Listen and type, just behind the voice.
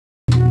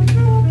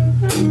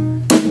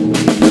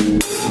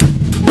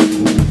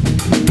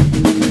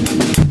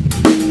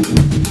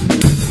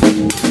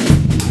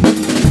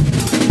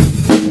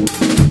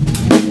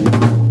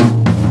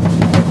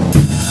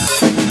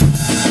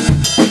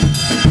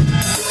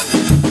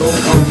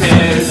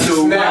compared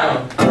to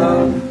now.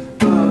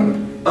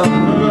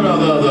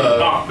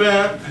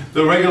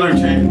 The regular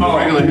change, the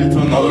regular hits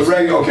on those. The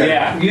regular, okay.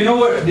 Yeah. You know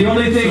what? The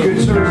only thing that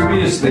concerns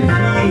me is the key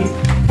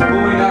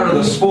going out of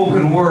the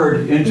spoken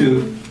word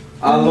into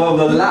I love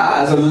the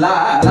lies of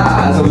lies,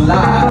 lies of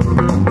lies.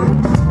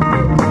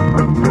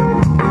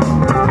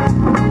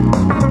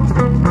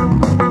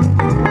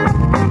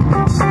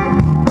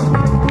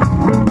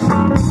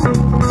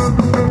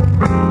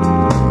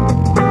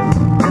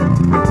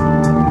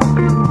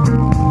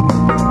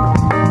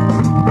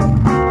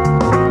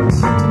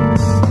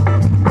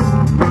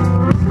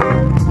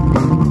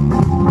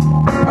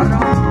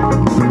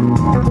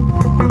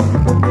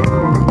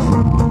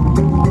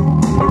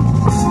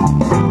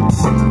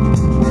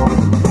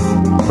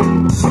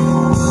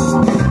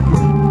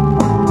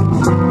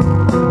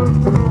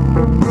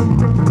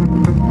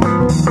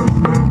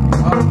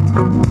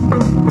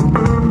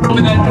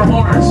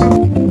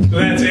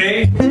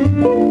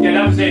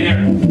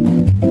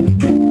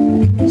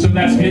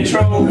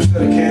 Intro.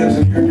 Instead of cans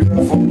in here, you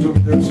got phones over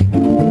there.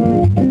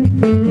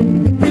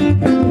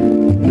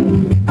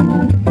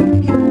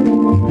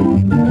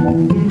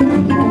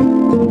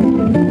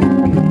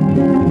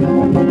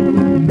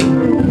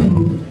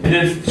 And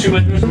then two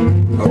letters.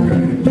 Okay.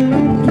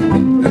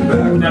 And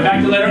back. Now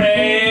back to letter A.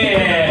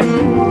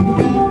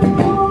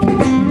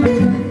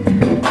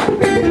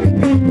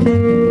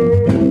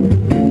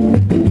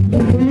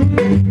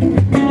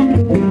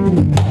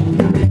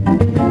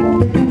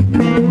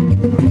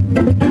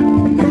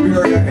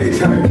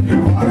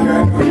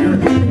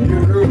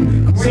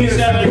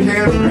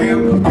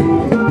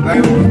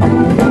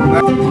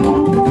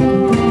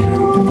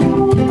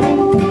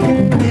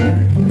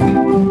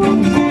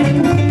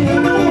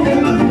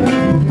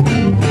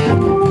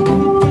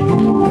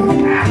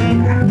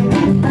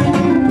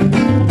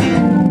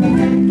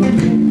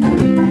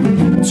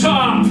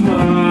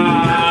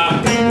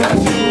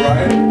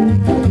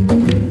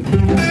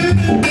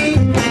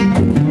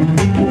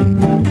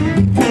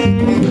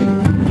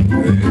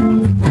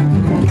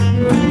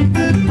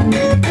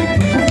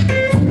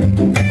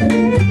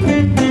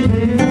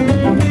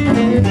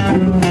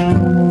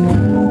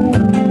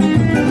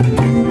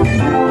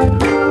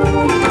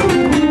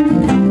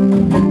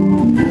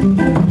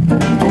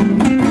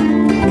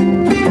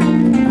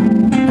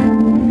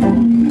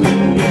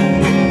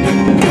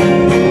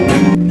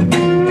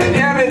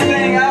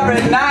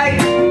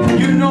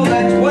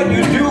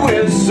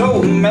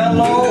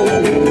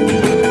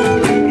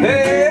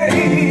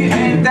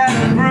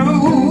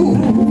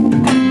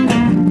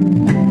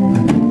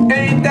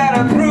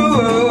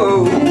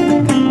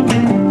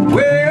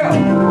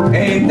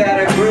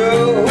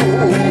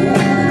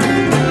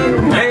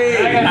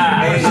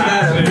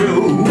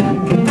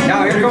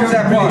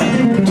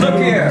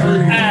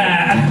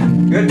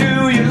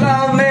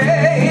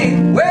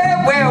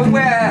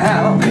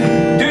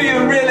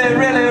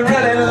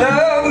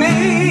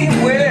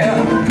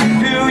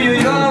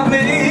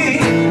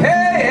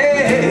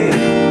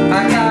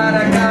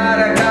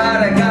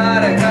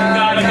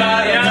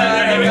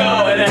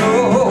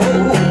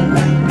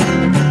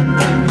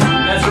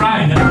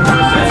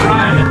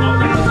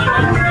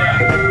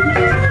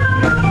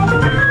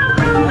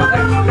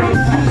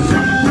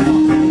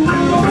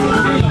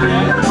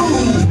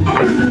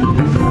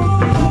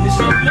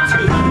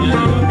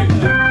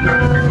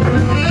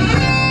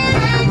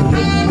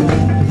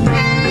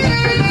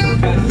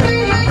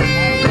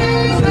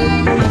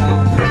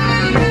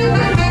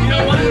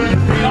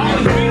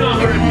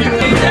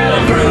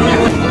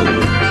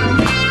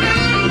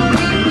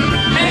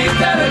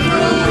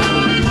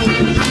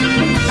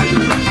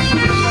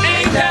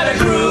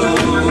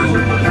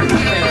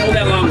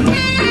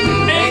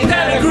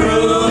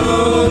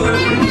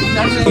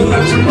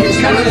 It's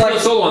kind of like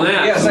solo on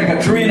that. Yeah, it's like a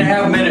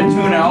 3.5-minute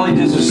tune, and all he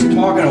does is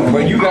talking over.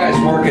 But you guys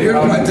work it. Here's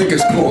what I think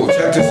is cool.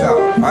 Check this out.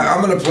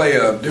 I'm going to play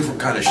a different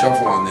kind of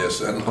shuffle on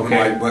this, and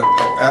okay. but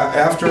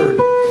after we play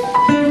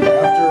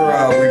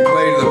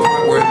to the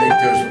point where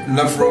there's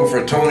enough room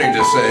for Tony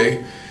to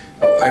say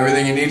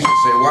everything he needs to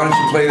say, why don't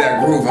you play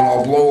that groove, and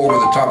I'll blow over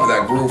the top of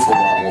that groove for a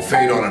while, and we'll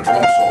fade on a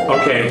drum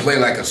solo. Okay. I'm gonna play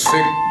like a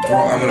sick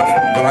drum.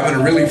 But I'm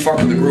gonna really fuck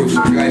with the groove,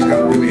 so you guys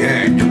gotta really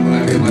hang. You know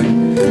what I mean? Like,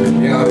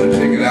 you know, I'm gonna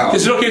take it out.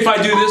 Is it okay if I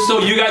do this so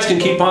you guys can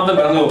keep pumping?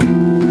 But I'll go.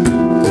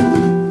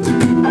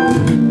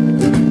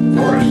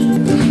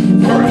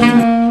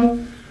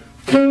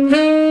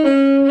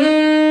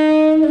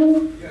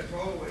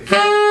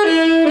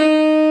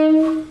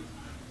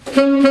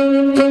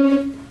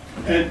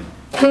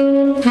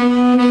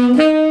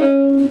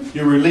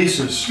 Your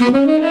releases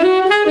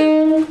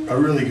are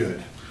really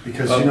good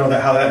because you know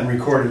that how that in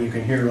recording you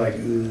can hear like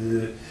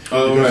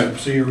right.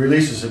 So your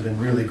releases have been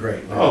really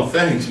great. Oh,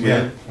 thanks,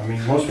 man. Yeah, I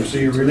mean most of so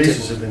your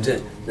releases have been.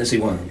 Let's see,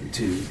 1,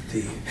 2,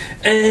 3.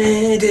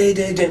 And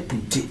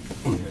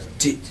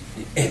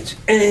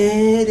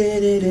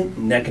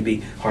that can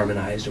be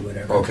harmonized or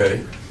whatever.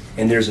 Okay.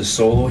 And there's a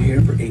solo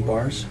here for 8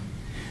 bars.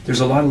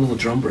 There's a lot of little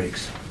drum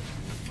breaks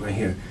right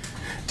here.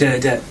 da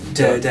da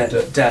da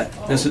da da.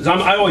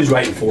 I always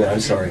write in 4. I'm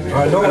sorry, man.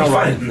 I don't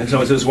write it.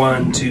 So it's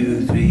 1,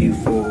 2, 3,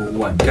 4,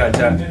 1. Ga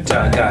da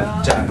da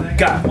ga da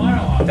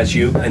ga. That's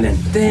you, and then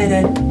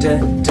da da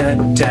da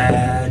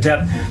da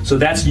da. So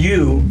that's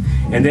you,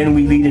 and then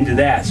we lead into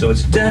that. So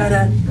it's da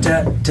da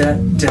da da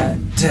da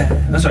da.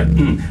 I'm sorry.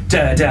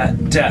 Da da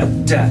da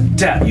da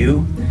da.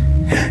 You.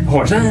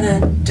 Horse. Da da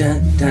da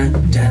da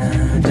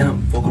da da.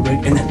 Vocal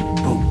break, and then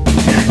boom.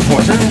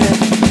 Horse. Da da.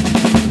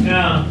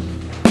 Yeah.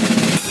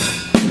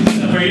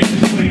 Are you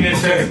just putting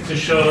this to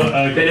show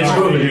That it's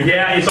moving.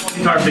 Yeah, it's all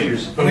guitar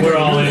figures. But we're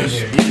all in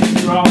here.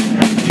 We're all in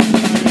here.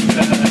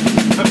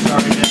 I'm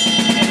sorry, man.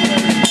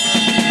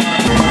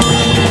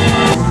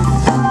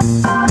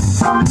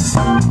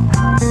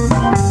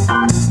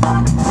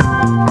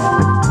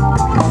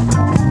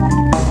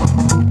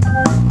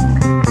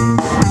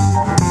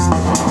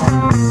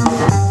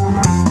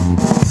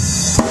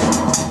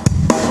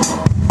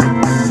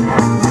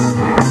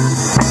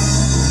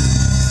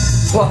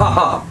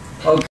 Wow.